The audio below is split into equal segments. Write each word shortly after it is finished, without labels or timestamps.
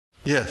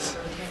Yes.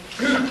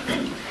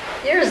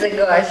 Years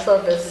ago, I saw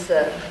this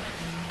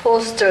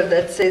poster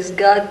that says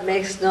God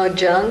makes no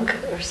junk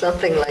or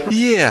something like that.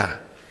 Yeah.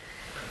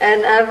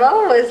 And I've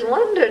always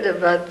wondered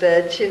about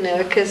that,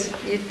 because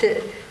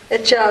a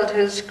child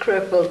who's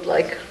crippled,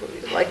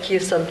 like you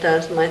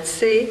sometimes might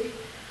see,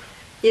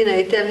 you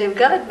tell him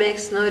God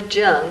makes no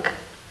junk.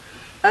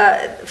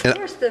 Of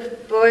course, the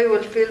boy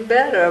will feel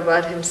better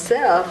about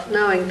himself,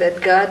 knowing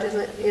that God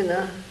isn't,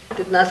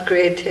 did not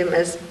create him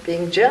as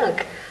being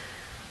junk.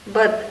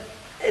 But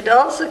it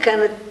also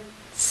kind of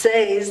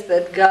says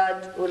that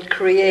God will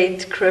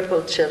create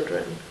crippled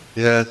children.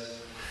 Yes.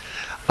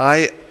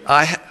 I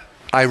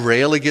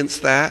rail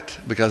against that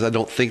because I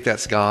don't think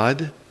that's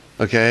God,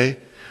 okay?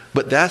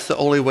 But that's the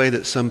only way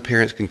that some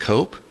parents can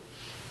cope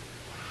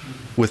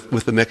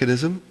with the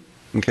mechanism,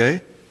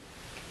 okay?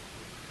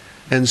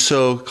 And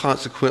so,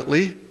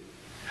 consequently,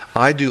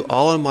 I do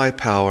all in my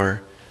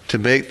power to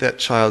make that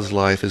child's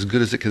life as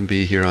good as it can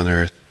be here on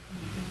earth,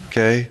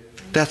 okay?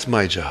 That's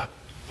my job.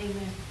 Amen.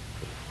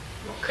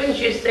 Couldn't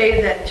you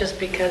say that just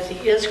because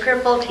he is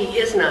crippled, he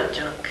is not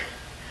junk?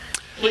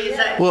 He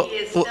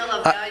is still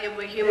a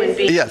valuable human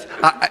being. Yes,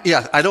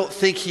 I don't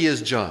think he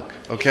is junk,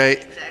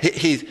 okay?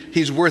 Exactly.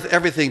 He's worth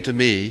everything to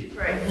me.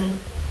 Right.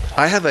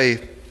 I have a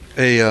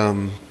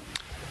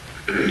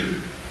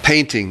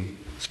painting,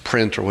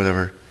 print or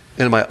whatever,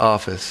 in my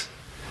office.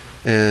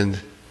 And,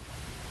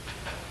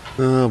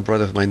 oh,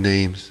 brother, my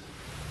names.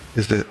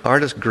 Is the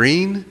artist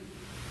Green?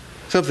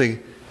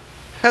 Something.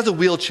 Has a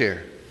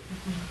wheelchair.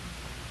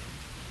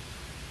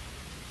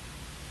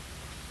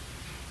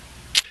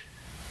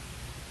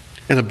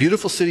 And a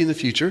beautiful city in the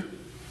future,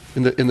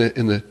 in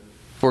the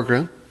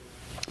foreground,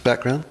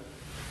 background.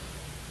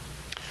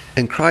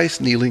 And Christ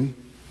kneeling,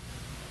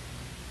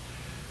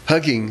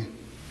 hugging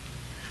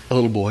a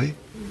little boy.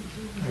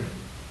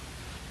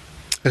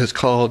 And it's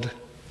called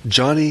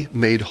Johnny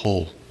Made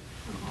Whole.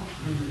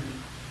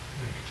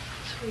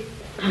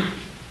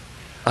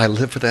 I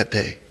live for that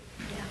day.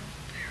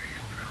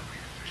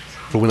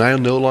 For when I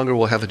no longer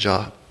will have a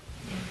job.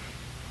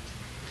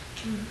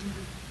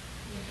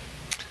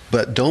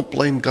 But don't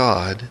blame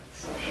God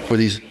for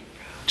these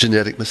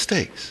genetic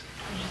mistakes.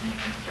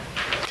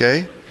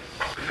 Okay?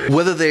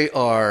 Whether they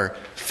are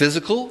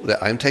physical,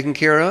 that I'm taking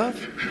care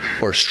of,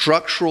 or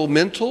structural,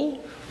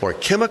 mental, or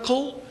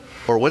chemical,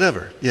 or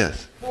whatever.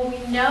 Yes. Well, we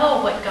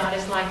know what God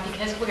is like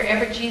because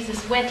wherever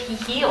Jesus went, he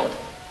healed.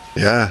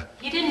 Yeah.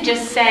 He didn't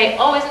just say,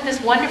 oh, isn't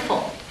this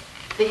wonderful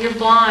that you're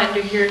blind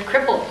or you're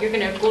crippled. You're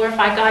going to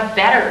glorify God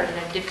better in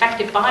a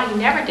defective body. He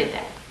never did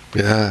that.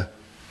 Yeah.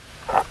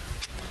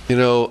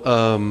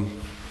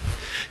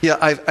 Yeah,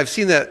 I've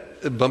seen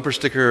that bumper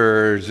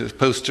sticker or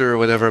poster or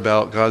whatever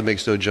about God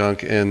makes no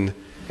junk, and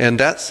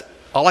that's,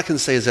 all I can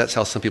say is that's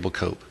how some people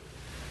cope.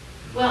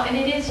 Well, and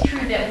it is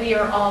true that we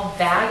are all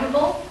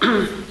valuable.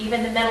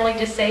 Even the mentally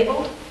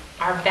disabled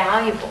are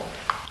valuable.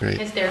 Right.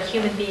 Because they're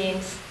human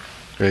beings.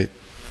 Right.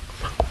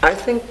 I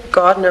think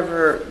God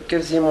never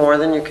gives you more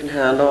than you can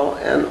handle,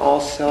 and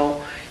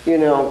also,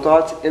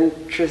 God's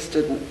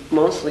interested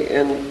mostly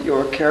in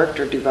your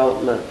character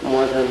development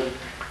more than,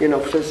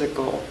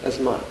 physical as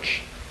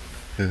much.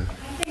 Yeah.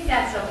 I think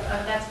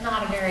that's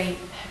not a very,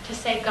 to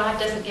say God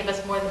doesn't give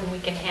us more than we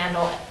can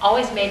handle,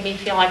 always made me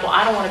feel like, well,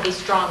 I don't want to be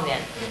strong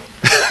then.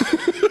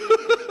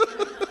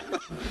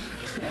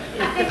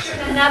 I think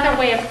there's another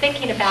way of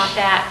thinking about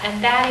that,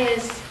 and that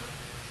is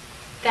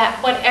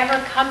that whatever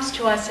comes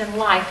to us in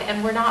life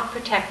and we're not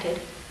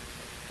protected,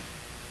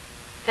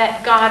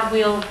 that God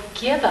will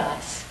give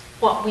us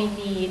what we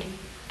need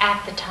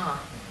at the time.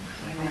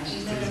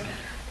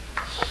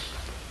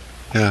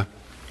 Yeah.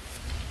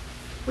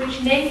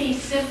 Which may be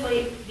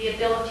simply the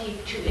ability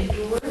to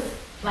endure,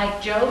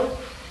 like Job.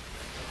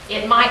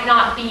 It might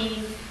not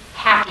be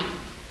happy.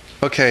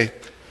 Okay.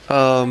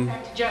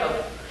 Back to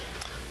Job.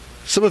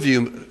 Some of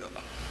you,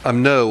 I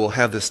know, will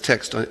have this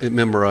text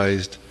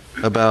memorized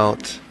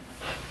about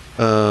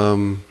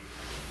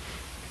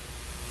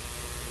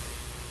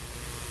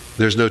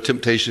there's no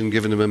temptation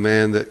given to a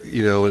man that,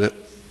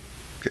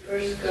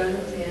 First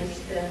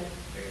Corinthians 10.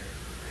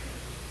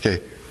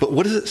 Okay, but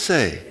what does it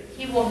say?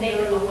 He will make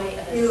a way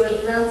of You will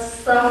escape. not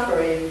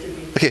suffer him to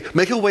be. Okay,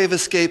 make a way of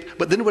escape,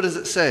 but then what does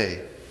it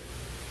say?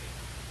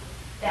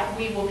 That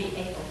we will be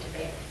able to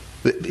bear.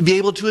 Be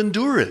able to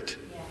endure it.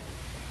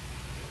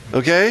 Yeah.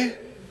 Okay?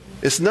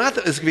 It's not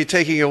that it's going to be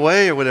taking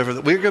away or whatever.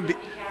 That we're going to be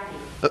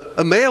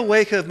a may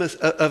awake of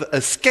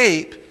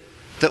escape,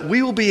 that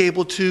we will be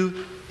able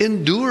to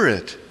endure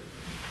it.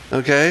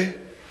 Okay?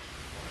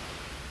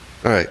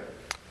 All right.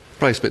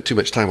 Probably spent too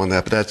much time on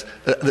that, but that's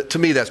to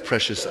me that's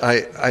precious.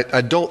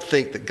 I don't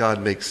think that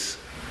God makes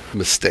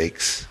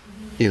mistakes,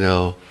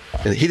 and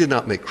He did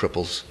not make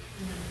cripples.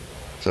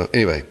 So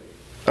anyway,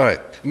 all right.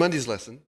 Monday's lesson.